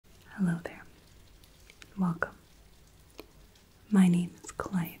Hello there. Welcome. My name is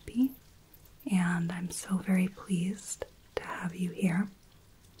Calliope, and I'm so very pleased to have you here.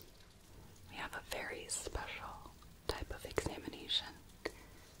 We have a very special type of examination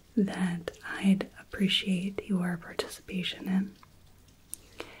that I'd appreciate your participation in.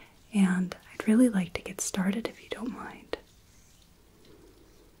 And I'd really like to get started if you don't mind.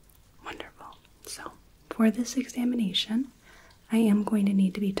 Wonderful. So, for this examination, I am going to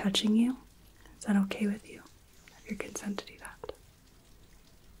need to be touching you. Is that okay with you? Have your consent to do that?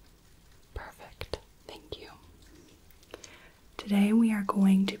 Perfect. Thank you. Today we are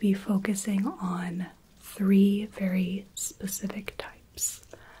going to be focusing on 3 very specific types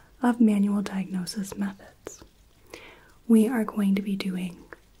of manual diagnosis methods. We are going to be doing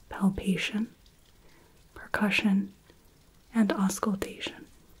palpation, percussion, and auscultation.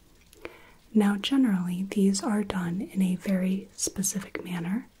 Now, generally, these are done in a very specific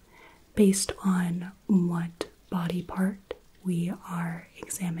manner based on what body part we are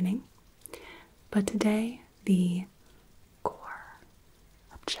examining. But today, the core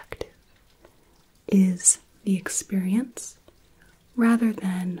objective is the experience rather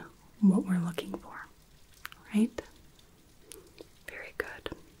than what we're looking for, right? Very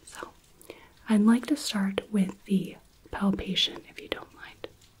good. So, I'd like to start with the palpation, if you don't mind.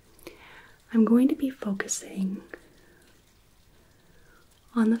 I'm going to be focusing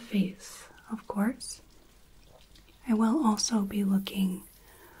on the face, of course. I will also be looking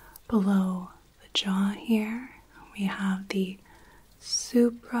below the jaw here. We have the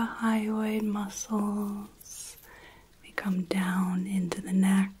suprahyoid muscles. We come down into the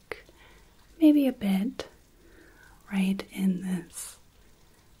neck, maybe a bit right in this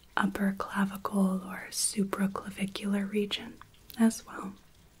upper clavicle or supraclavicular region as well.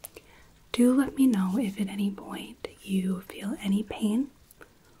 Do let me know if at any point you feel any pain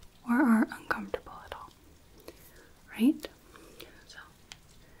or are uncomfortable at all. Right? So,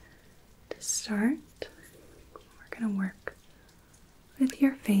 to start, we're going to work with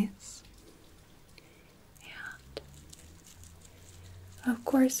your face. And, of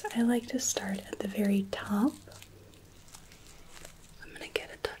course, I like to start at the very top. I'm going to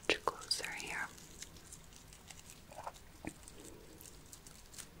get a touch closer here.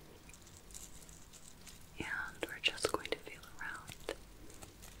 And we're just going to feel around.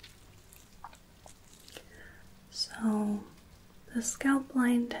 So, the scalp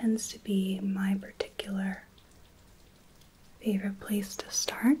line tends to be my particular favorite place to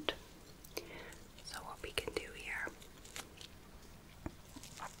start. So what we can do here,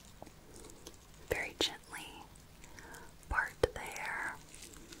 very gently part the hair,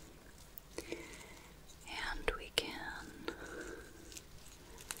 and we can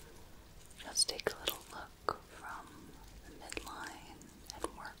just take a little look from the midline and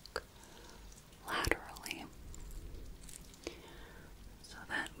work laterally so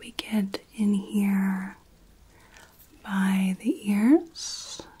that we get in here by the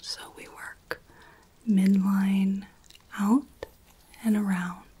ears. So we work midline out and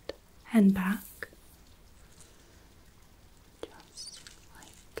around and back, just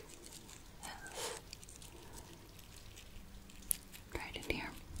like this, right in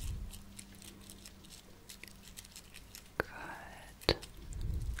here. Good.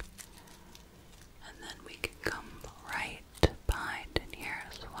 And then we can come right behind in here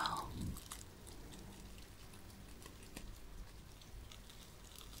as well.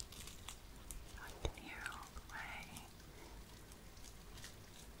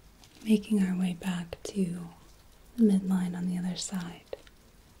 Making our way back to the midline on the other side.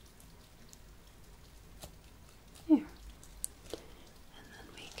 Here. And then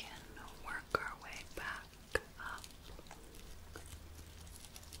we can work our way back up.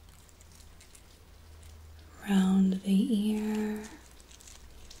 Around the ear.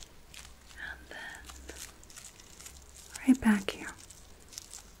 And then right back here.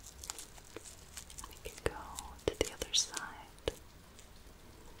 We can go to the other side.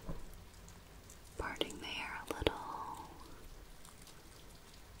 Parting the hair a little,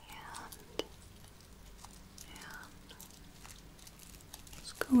 and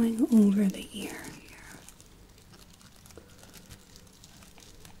just going over the ear here,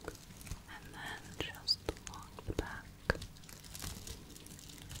 and then just along the back.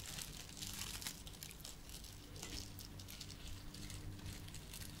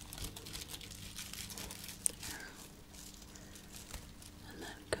 And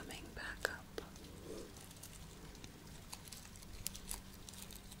then coming back up.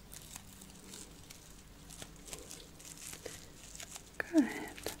 Good.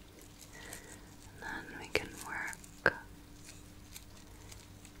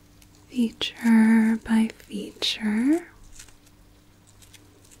 feature by feature.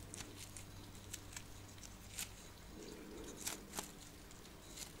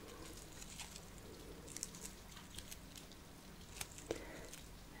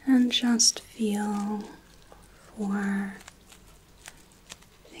 And just feel for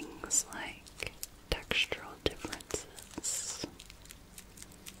things like textural differences,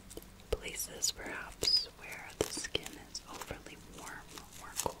 places perhaps where the skin is overly warm or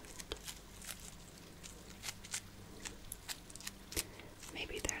cold.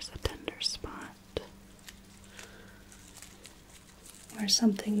 Maybe there's a tender spot or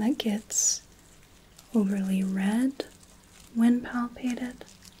something that gets overly red when palpated.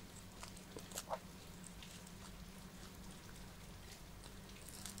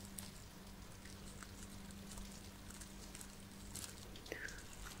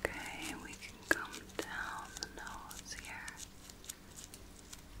 Okay, we can come down the nose here.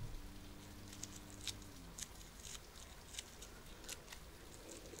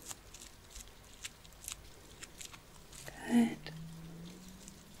 Good. And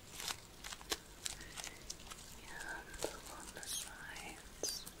along the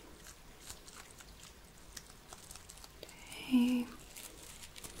sides. Okay.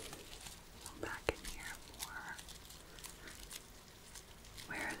 Come back in here more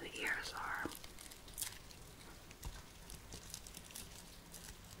where the ears are.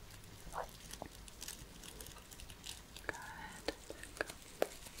 Good.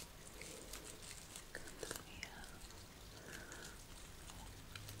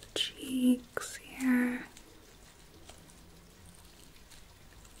 The cheeks here.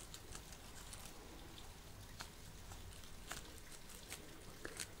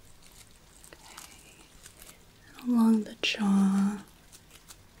 And along the jaw.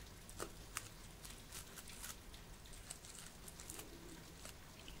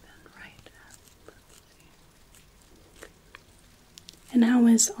 Even right at. And how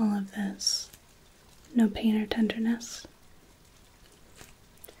is all of this? No pain or tenderness?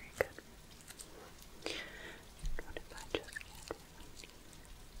 Very good. What if I just get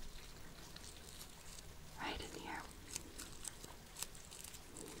right in here?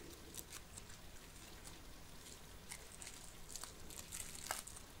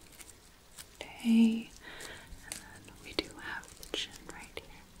 Okay, and then we do have the chin right here.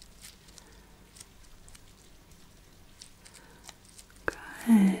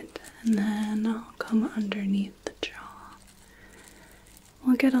 Good, and then I'll come underneath the jaw.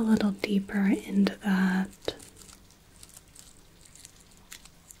 We'll get a little deeper into that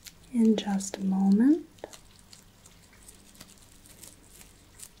in just a moment.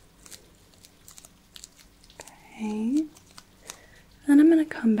 Okay. Then I'm going to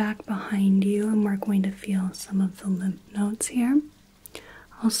come back behind you and we're going to feel some of the lymph nodes here.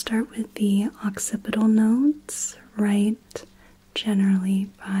 I'll start with the occipital nodes, right generally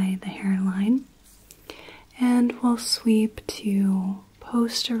by the hairline. And we'll sweep to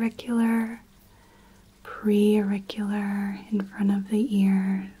post-auricular, pre-auricular in front of the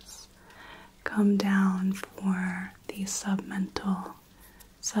ears. Come down for the submental,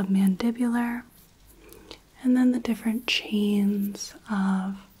 submandibular. And then the different chains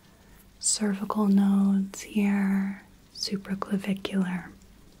of cervical nodes here, supraclavicular.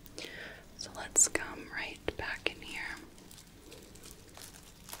 So let's come right back in here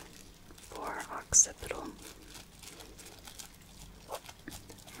for occipital.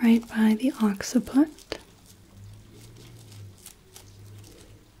 Right by the occiput.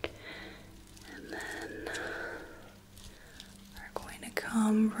 And then we're going to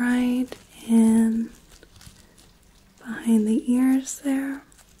come right in behind the ears there,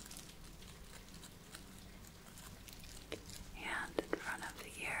 and in front of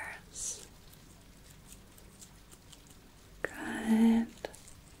the ears. Good. And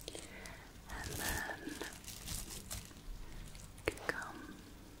then we can come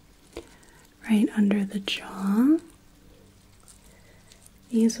right under the jaw.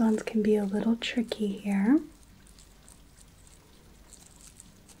 These ones can be a little tricky here.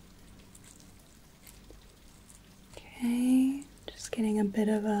 Okay, just getting a bit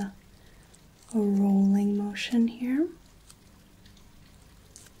of a rolling motion here.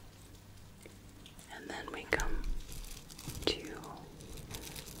 And then we come to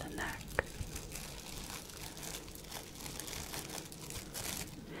the neck.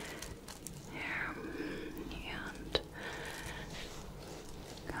 There. And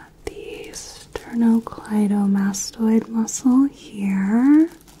got the sternocleidomastoid muscle here.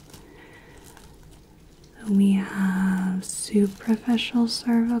 We have suprafiscial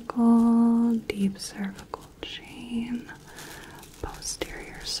cervical, deep cervical chain,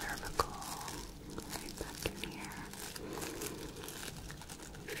 posterior cervical.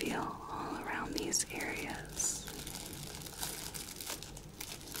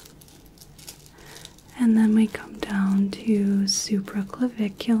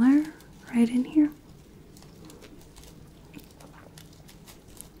 supraclavicular right in here.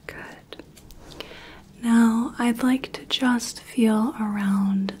 Good. Now I'd like to just feel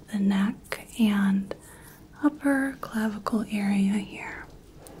around the neck and upper clavicle area here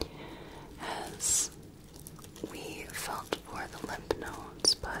as we felt for the lymph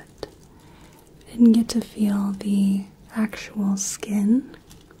nodes, but didn't get to feel the actual skin.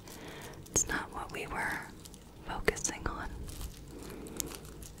 It's not what we were focusing on.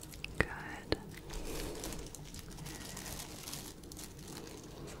 Good.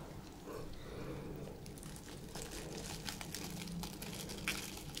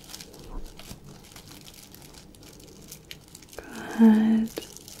 Good.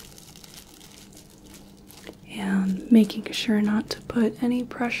 And making sure not to put any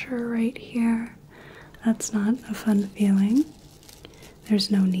pressure right here. That's not a fun feeling. There's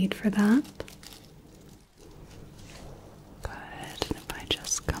no need for that. Good. And if I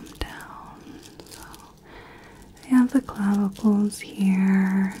just come down, so I have the clavicles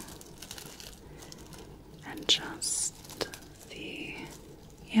here, and just the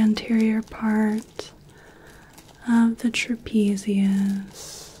anterior part of the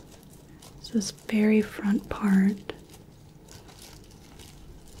trapezius. It's this very front part.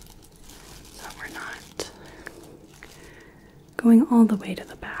 So we're not going all the way to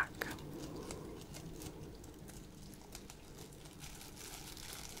the back.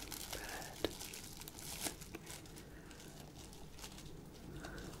 Good.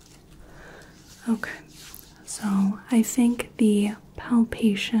 Okay, so I think the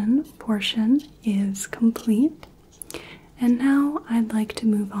palpation portion is complete. And now I'd like to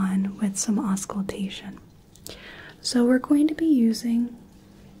move on with some auscultation. So we're going to be using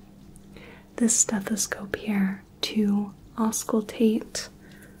this stethoscope here to auscultate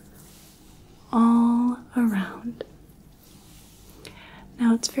all around.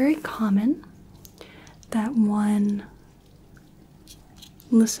 Now it's very common that one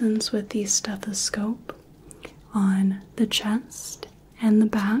listens with the stethoscope on the chest and the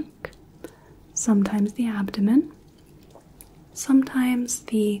back, sometimes the abdomen, sometimes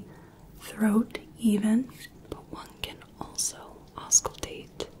the throat even, but one can also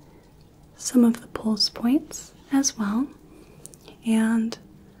auscultate some of the pulse points as well. And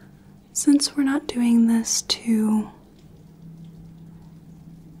since we're not doing this to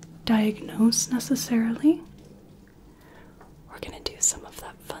diagnose necessarily, we're going to do some of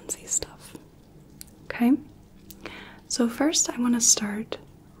that Funsie stuff. Okay? So first I want to start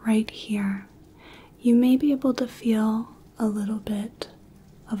right here. You may be able to feel a little bit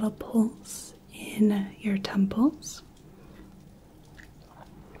of a pulse in your temples.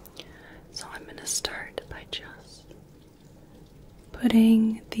 So I'm going to start by just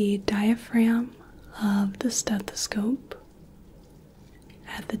putting the diaphragm of the stethoscope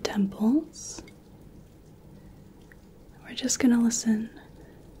at the temples. We're just going to listen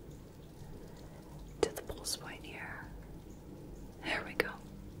to the pulse point here. There we go.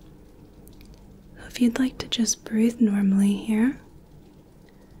 So if you'd like to just breathe normally here,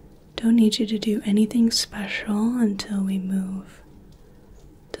 don't need you to do anything special until we move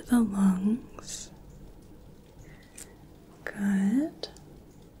to the lungs. Good.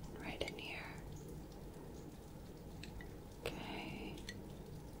 Right in here. Okay.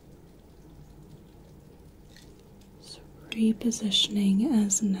 So repositioning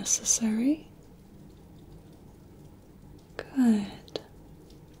as necessary. Good.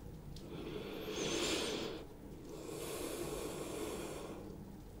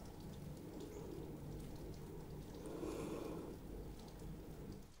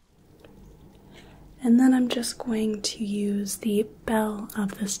 And then I'm just going to use the bell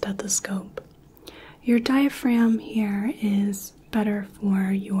of the stethoscope. Your diaphragm here is better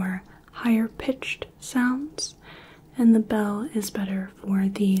for your higher pitched sounds, and the bell is better for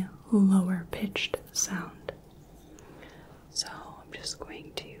the lower pitched sound. So I'm just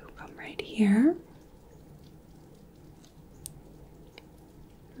going to come right here,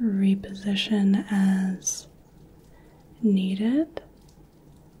 reposition as needed.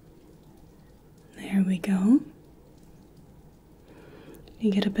 There we go.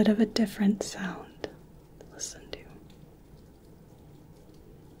 You get a bit of a different sound to listen to.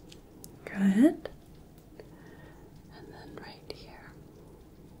 Good. And then right here.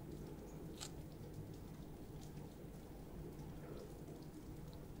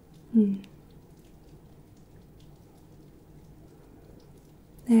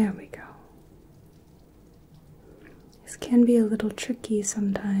 There we go. This can be a little tricky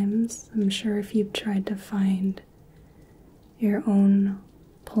sometimes. I'm sure if you've tried to find your own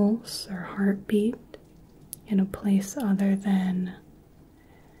pulse or heartbeat in a place other than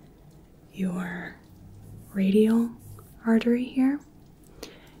your radial artery here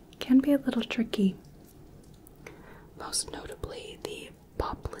can be a little tricky. Most notably, the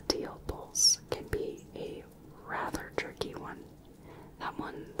popliteal pulse can be a rather tricky one. That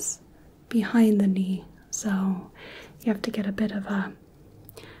one's behind the knee, so you have to get a bit of a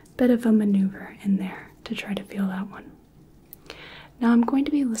maneuver in there to try to feel that one. Now I'm going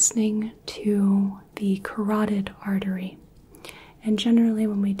to be listening to the carotid artery, and generally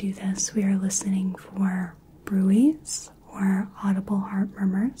when we do this, we are listening for bruits or audible heart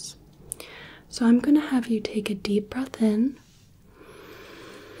murmurs. So I'm going to have you take a deep breath in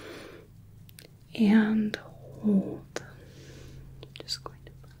and hold. Just going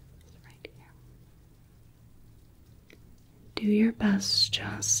to put this right here. Do your best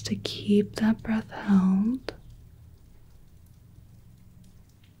just to keep that breath held.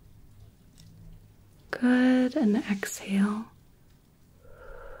 Good, and exhale.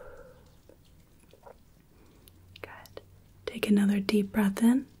 Good. Take another deep breath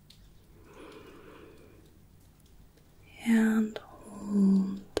in. And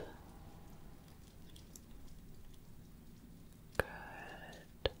hold.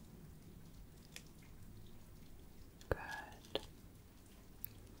 Good. Good.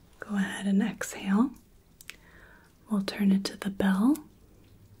 Go ahead and exhale. We'll turn it to the bell.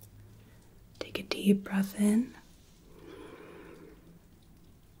 Take a deep breath in.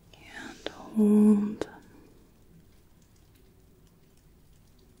 And hold.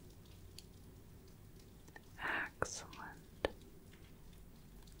 Excellent.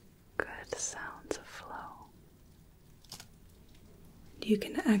 Good sounds of flow. You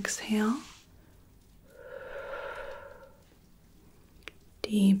can exhale.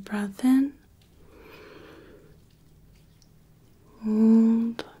 Deep breath in.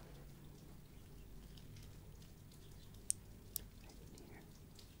 Hold.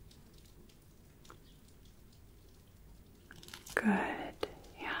 Good.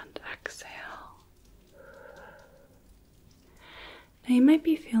 And exhale. Now you might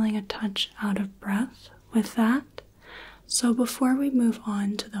be feeling a touch out of breath with that. So before we move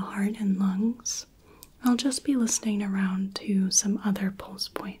on to the heart and lungs, I'll just be listening around to some other pulse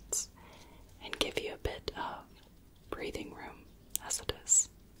points and give you a bit of breathing room as it is.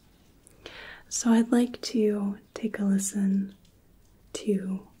 So I'd like to take a listen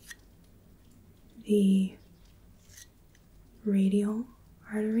to the radial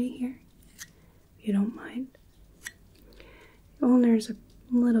artery here, if you don't mind. The ulnar is a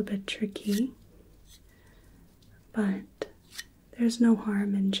little bit tricky, but there's no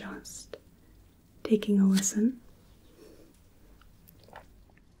harm in just taking a listen.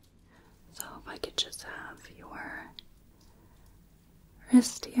 So if I could just have your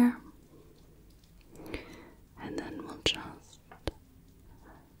wrist here, and then we'll just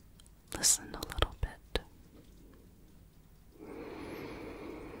listen a little bit.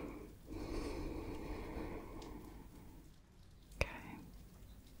 Okay.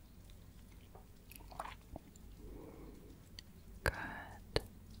 Good.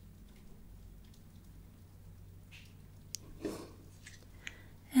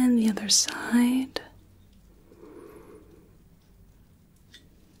 And the other side.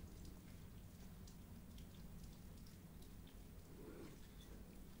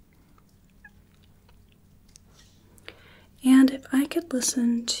 And if I could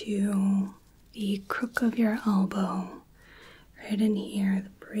listen to the crook of your elbow right in here,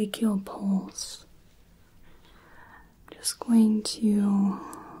 the brachial pulse, I'm just going to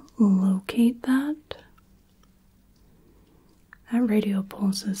locate that. That radial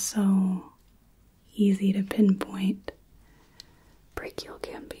pulse is so easy to pinpoint. Brachial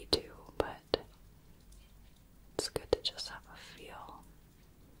can be too, but it's good to just have a feel.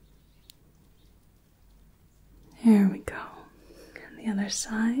 There we go. And the other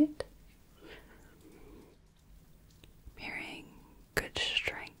side. Hearing good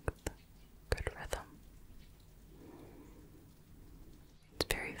strength, good rhythm. It's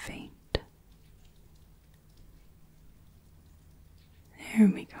very faint. There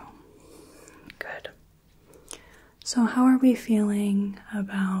we go. Good. So how are we feeling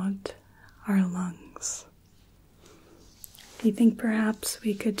about our lungs? Do you think perhaps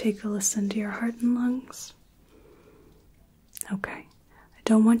we could take a listen to your heart and lungs? Okay. I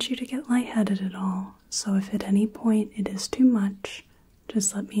don't want you to get lightheaded at all, so if at any point it is too much,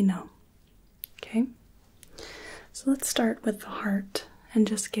 just let me know. Okay? So let's start with the heart and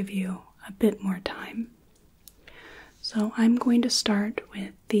just give you a bit more time. So I'm going to start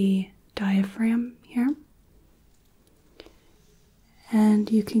with the diaphragm here. And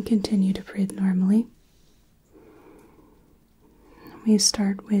you can continue to breathe normally. We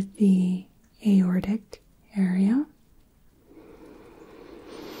start with the aortic area.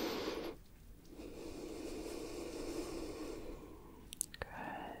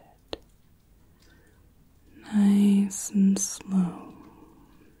 Good. Nice and slow.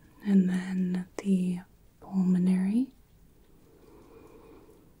 And then the pulmonary.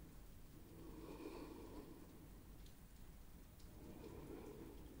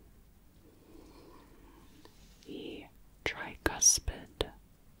 The tricuspid.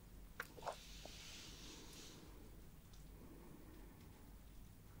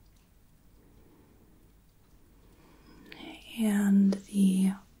 And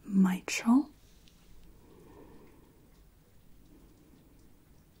the mitral.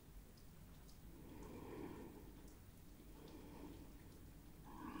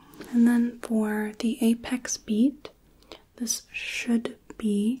 And then for the apex beat, this should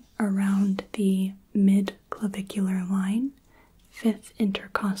be around the mid-clavicular line, 5th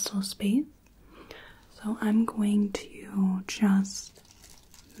intercostal space. So I'm going to just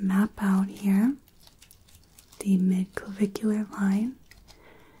map out here the mid-clavicular line,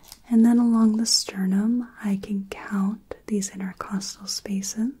 and then along the sternum I can count these intercostal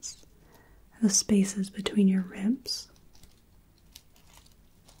spaces, the spaces between your ribs.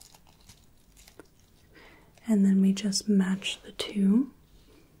 And then we just match the two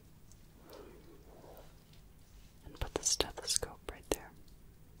and put the stethoscope right there.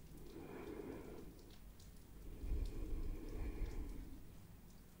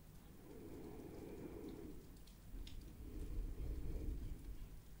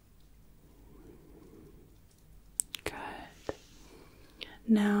 Good.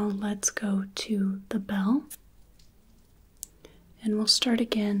 Now let's go to the bell. And we'll start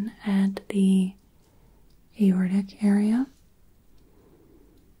again at the aortic area.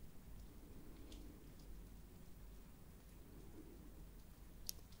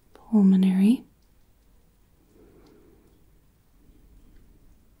 Pulmonary.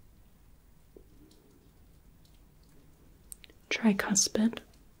 Tricuspid.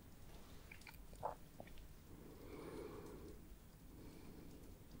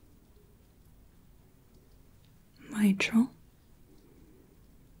 Mitral.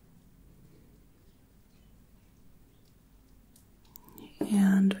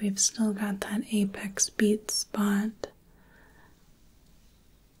 And we've still got that apex beat spot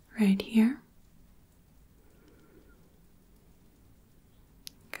right here.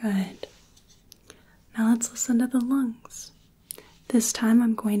 Good. Now let's listen to the lungs. This time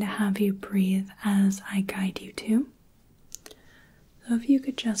I'm going to have you breathe as I guide you to. So if you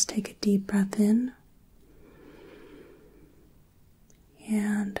could just take a deep breath in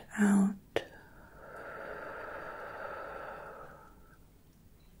and out.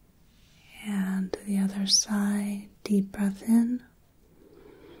 And to the other side, deep breath in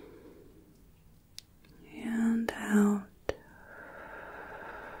and out.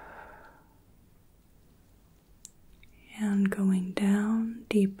 And going down,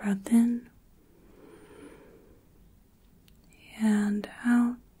 deep breath in and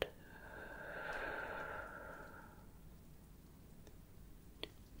out.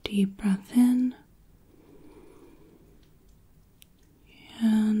 Deep breath in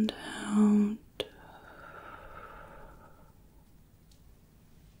and out.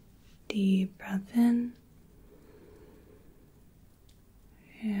 Deep breath in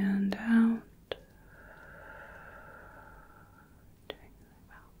and out.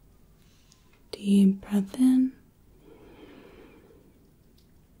 Deep breath in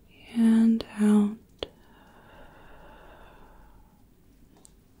and out.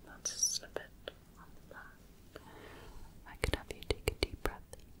 That's a snippet on the back. I could have you take a deep breath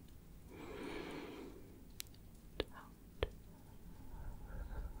in. Out.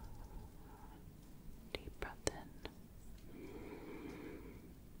 Deep breath in.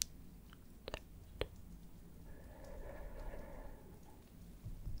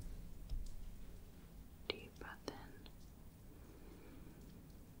 Deep breath in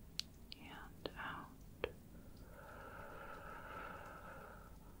and out.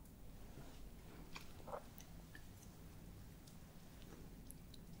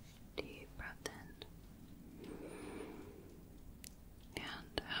 Deep breath in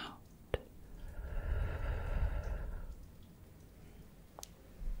and out.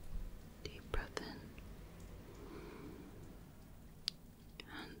 Deep breath in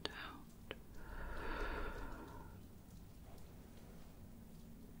and out.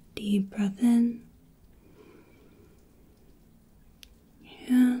 Deep breath in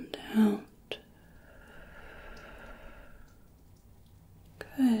and out.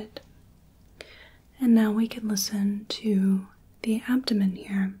 Good. And now we can listen to the abdomen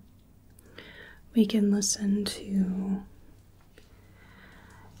here. We can listen to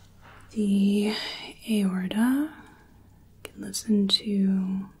the aorta, we can listen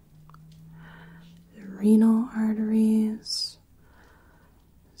to the renal arteries.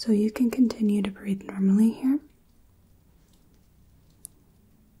 So you can continue to breathe normally here.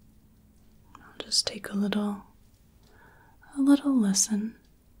 I'll just take a little listen.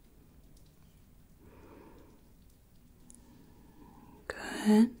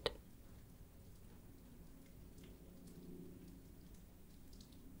 Good.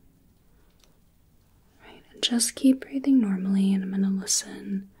 Right, and just keep breathing normally, and I'm going to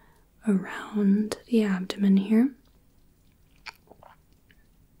listen around the abdomen here.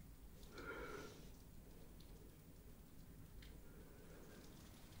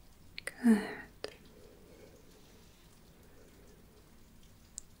 Good.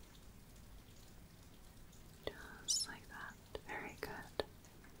 Just like that. Very good.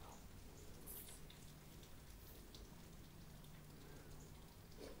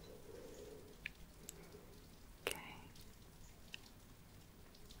 Okay.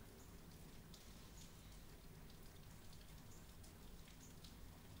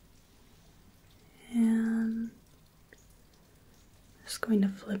 And I'm just going to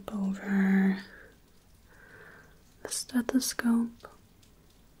flip over the stethoscope.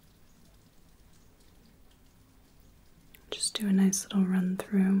 Just do a nice little run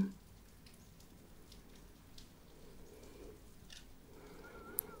through.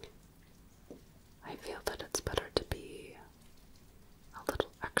 I feel that it's better to be a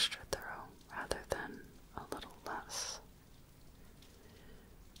little extra thorough rather than a little less.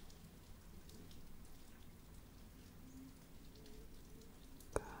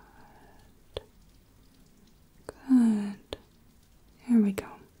 Good. Good. Here we go.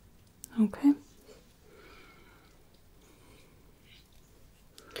 Okay.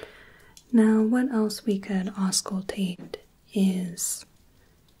 Now, what else we could auscultate is,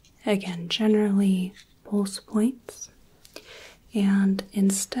 again, generally pulse points. And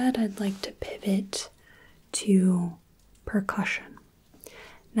instead, I'd like to pivot to percussion.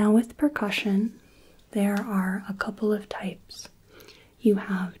 Now, with percussion, there are a couple of types. You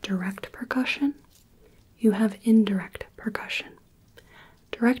have direct percussion, you have indirect percussion.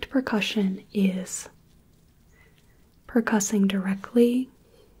 Direct percussion is percussing directly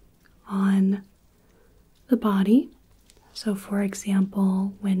on the body. So, for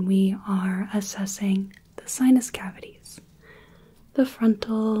example, when we are assessing the sinus cavities, the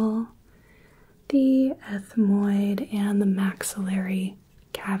frontal, the ethmoid, and the maxillary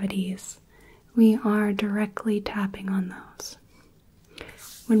cavities, we are directly tapping on those.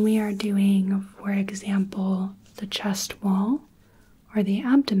 When we are doing, for example, the chest wall or the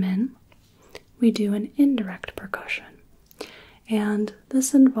abdomen, we do an indirect percussion. And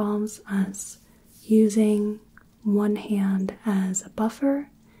this involves us using one hand as a buffer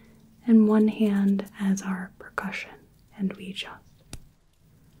and one hand as our percussion. And we just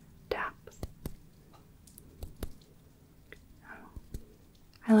tap.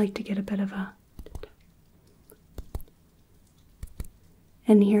 I like to get a bit of a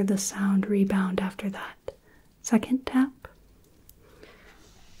and hear the sound rebound after that second tap.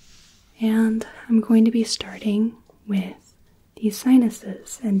 And I'm going to be starting with the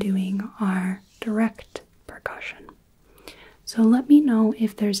sinuses and doing our direct percussion. So let me know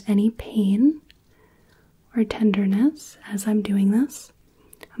if there's any pain or tenderness as I'm doing this.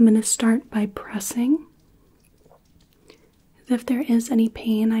 I'm going to start by pressing. If there is any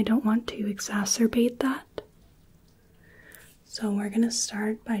pain, I don't want to exacerbate that. So we're going to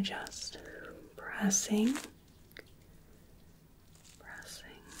start by just pressing.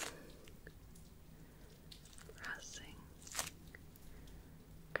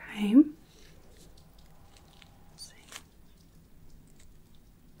 Okay.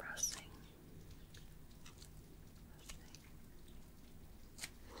 Pressing.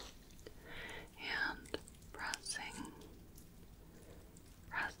 And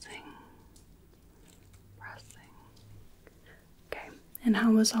pressing. Okay, and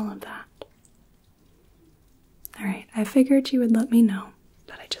how was all of that? Alright, I figured you would let me know,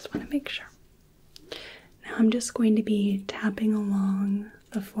 but I just want to make sure. Now I'm just going to be tapping along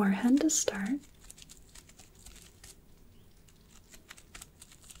the forehead to start.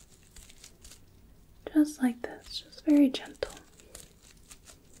 Just like this, just very gentle.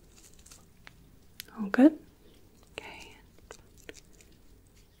 All good? Okay.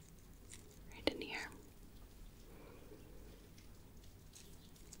 Right in here.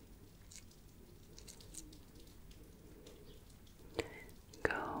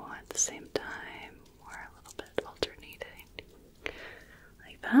 Go at the same time, or a little bit alternating.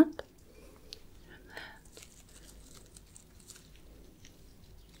 that. And then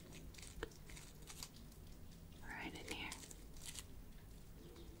right in here.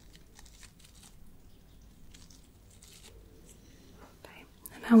 Okay,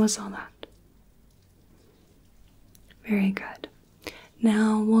 and how was all that? Very good.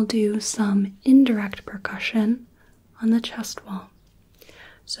 Now we'll do some indirect percussion on the chest wall.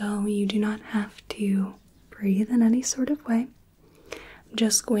 So you do not have to breathe in any sort of way. I'm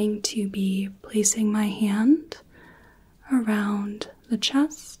just going to be placing my hand around the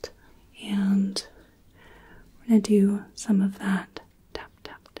chest, and we're going to do some of that tap,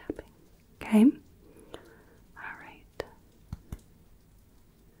 tap, tapping. Okay? All right.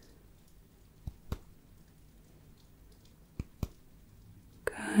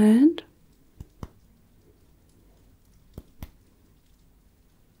 Good.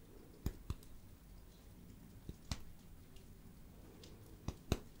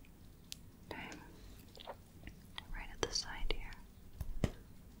 Okay. Right at the side here.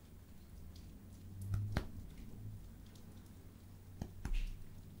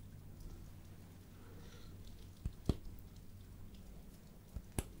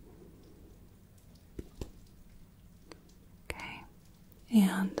 Okay.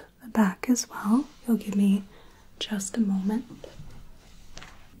 And the back as well. You'll give me just a moment.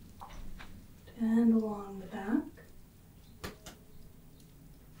 And along the back.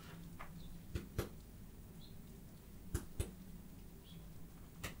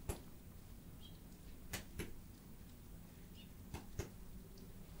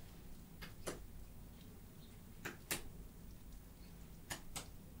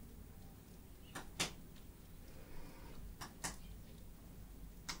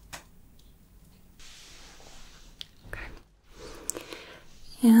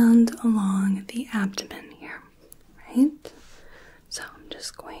 And along the abdomen here, right? So I'm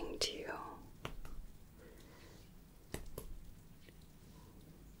just going to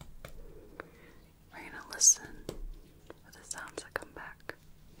we're going to listen for the sounds that come back.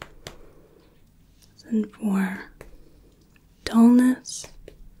 Listen for dullness,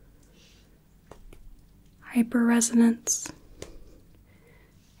 hyperresonance,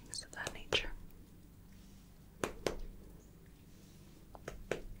 things of that nature.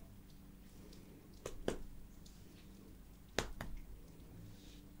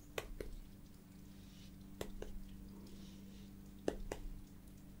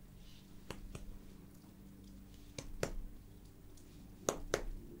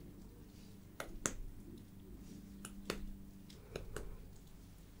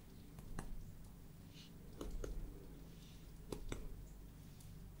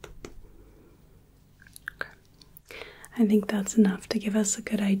 I think that's enough to give us a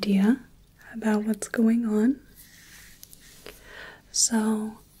good idea about what's going on.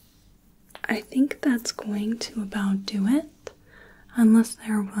 So I think that's going to about do it, unless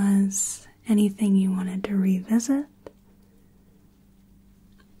there was anything you wanted to revisit.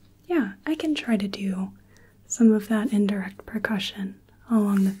 Yeah, I can try to do some of that indirect percussion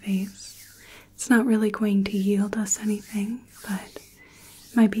along the face. It's not really going to yield us anything, but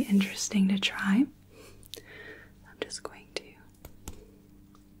it might be interesting to try. I'm just going to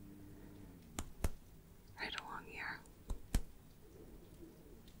right along here.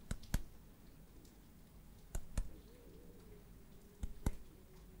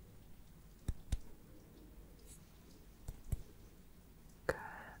 Good.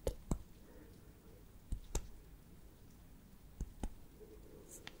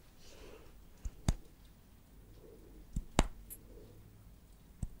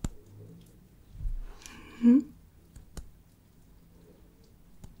 Mm-hmm.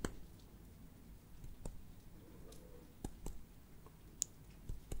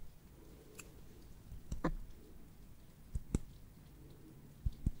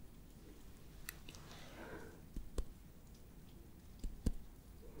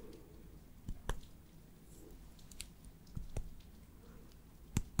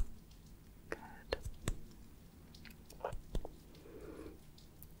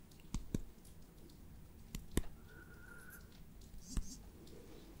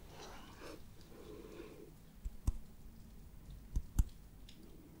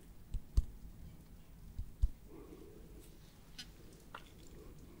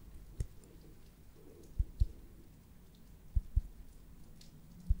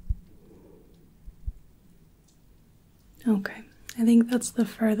 Okay, I think that's the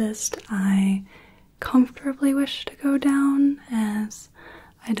furthest I comfortably wish to go down, as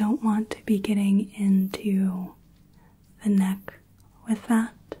I don't want to be getting into the neck with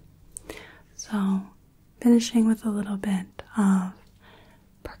that. So, finishing with a little bit of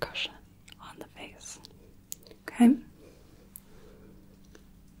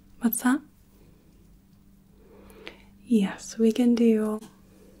that? Yes, we can do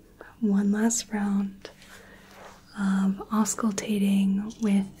one last round of auscultating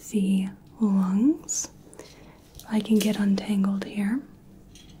with the lungs. I can get untangled here.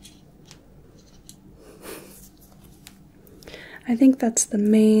 I think that's the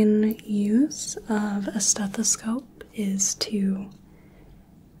main use of a stethoscope, is to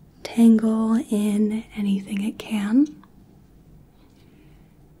tangle in anything it can.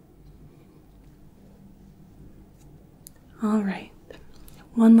 All right,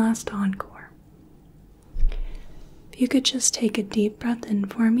 one last encore. If you could just take a deep breath in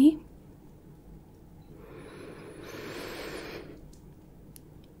for me.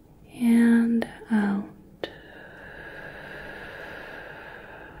 And out.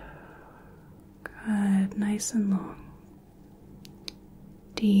 Good, nice and long.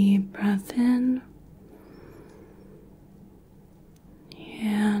 Deep breath in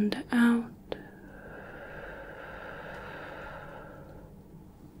and out.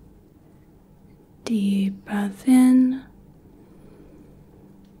 Deep breath in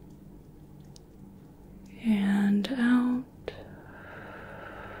and out.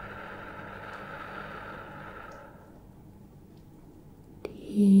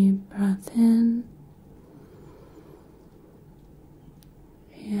 Deep breath in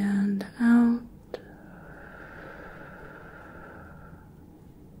and out.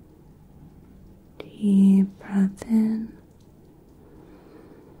 Deep breath in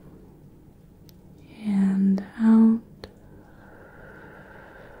and out.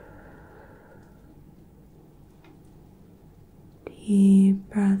 Deep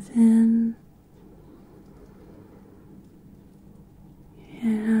breath in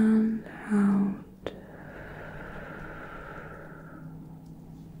and out.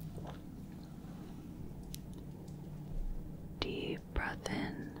 Deep breath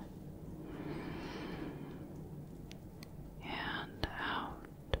in and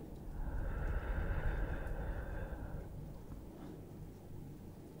out.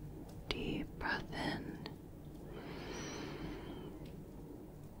 Deep breath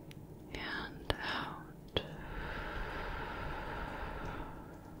in and out.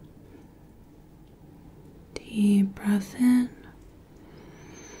 Deep breath in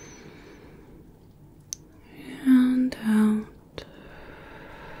and out.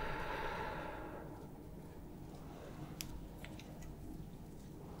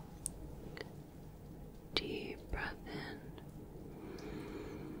 Deep breath in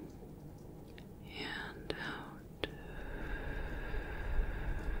and out.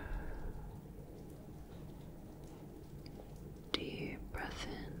 Deep breath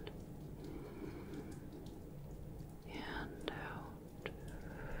in and out.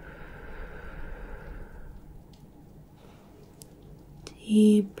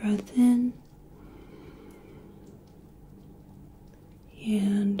 Deep breath in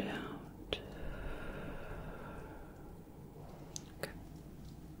and out.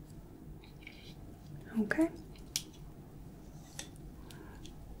 Okay.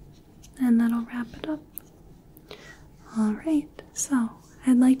 And that'll wrap it up. Alright, so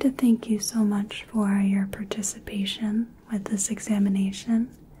I'd like to thank you so much for your participation with this examination.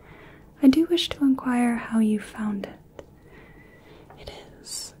 I do wish to inquire how you found it. It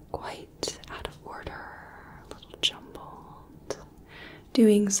is quite out of order, a little jumbled,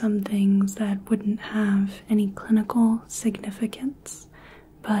 doing some things that wouldn't have any clinical significance,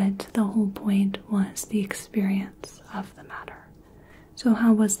 but the whole point was the experience of the matter. So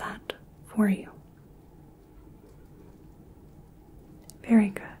how was that for you? Very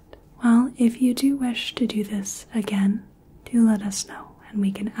good. Well, if you do wish to do this again, do let us know, and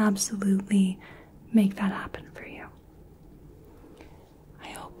we can absolutely make that happen for you. I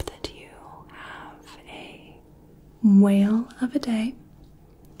hope that you have a whale of a day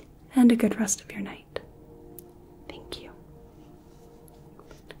and a good rest of your night. Thank you.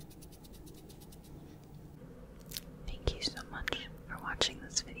 Thank you so much for watching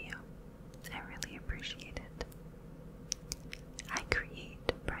this video. I really appreciate it. I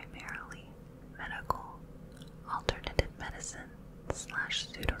create primarily medical, alternative medicine /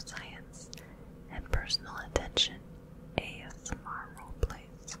 pseudoscience, and personal attention ASMR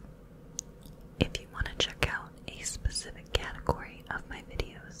roleplays. If you want to check out a specific category of my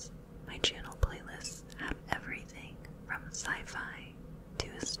videos, my channel playlists have everything from sci-fi